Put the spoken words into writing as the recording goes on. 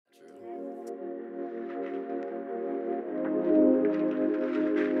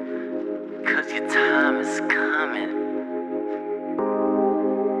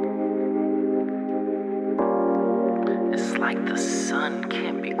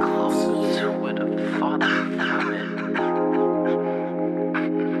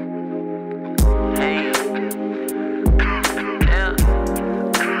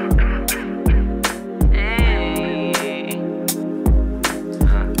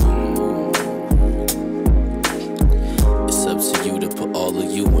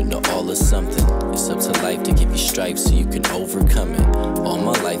stripes so you can overcome it. All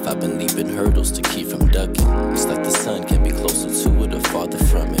my life I've been leaping hurdles to keep from ducking. It's like the sun can't be closer to it or farther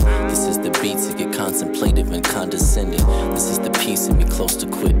from it. This is the beat to get contemplative and condescending. This is the piece of me close to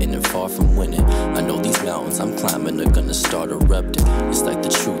quitting and far from winning. I know these mountains I'm climbing are gonna start erupting. It's like the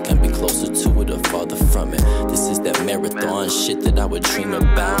truth can't be closer to it or farther from it. This is that marathon shit that I would dream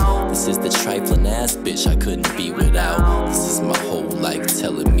about. This is the trifling ass bitch I couldn't be without. This is my whole life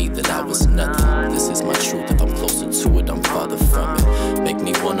telling me that I was nothing. This is my truth, if I'm closer to it, I'm farther from it. Make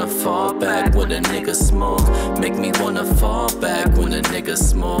me wanna fall back when a nigga smoke. Make me wanna fall back when a nigga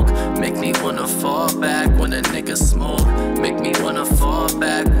smoke. Make me wanna fall back when a nigga smoke. Make me wanna fall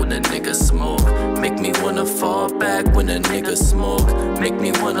back when a nigga smoke. Make me wanna fall back when a nigga smoke. Make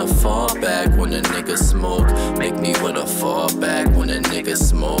me wanna fall back when a nigga smoke. Make me wanna fall back when a nigga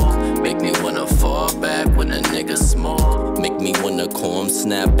smoke. Make me wanna fall back when a nigga smoke. Make me wanna calm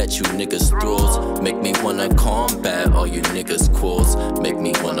snap at you niggas' throats. Make me wanna combat all you niggas' quotes. Make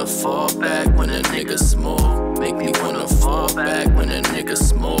me wanna fall back when a nigga smoke. Make me wanna fall back when a nigga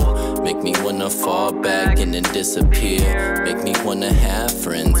smoke. Make me wanna fall back and then disappear. Make me wanna have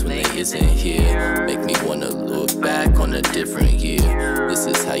friends when they isn't here. Make me wanna look back on a different year. This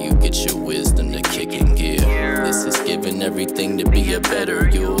is how you get your wisdom to kick in gear. This is giving everything to be a better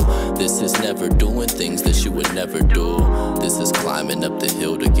you. This is never doing things that you would never do. This is climbing up the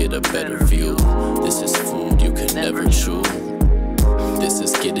hill to get a better view. This is food you can never chew. This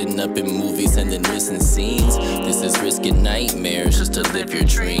is getting up in movies and then missing scenes. This is risking nightmares just to live your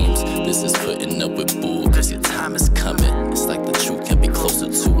dreams. This is putting up with bull cause your time is coming. It's like the truth can't be closer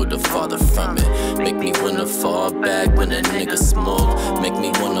to it or farther from it. Make me wanna fall back when a nigga smoke. Make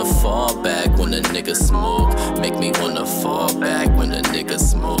me wanna fall back when a nigga smoke. Make me wanna fall back when a nigga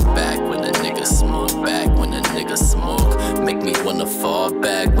smoke. Back when a nigga smoke. Back when a nigga smoke. Make me wanna fall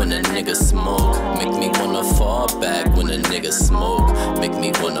back when a nigga smoke. Make me wanna fall back when a nigga smoke. Make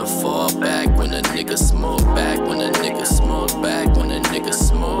me wanna fall back when a nigga smoke. Back when a nigga smoke. Back when a nigga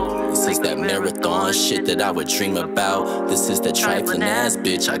smoke. This is that marathon shit that I would dream about. This is that trifling ass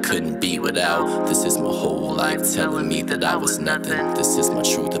bitch I couldn't be without. This is my whole life telling me that I was nothing. This is my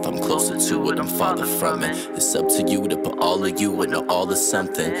truth, if I'm closer to it, I'm farther from it. It's up to you to put all of you into all of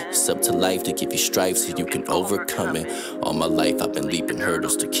something. It's up to life to give you stripes so you can overcome it. All my life I've been leaping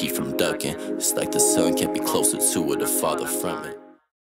hurdles to keep from ducking. It's like the sun can't be closer to it or farther from it.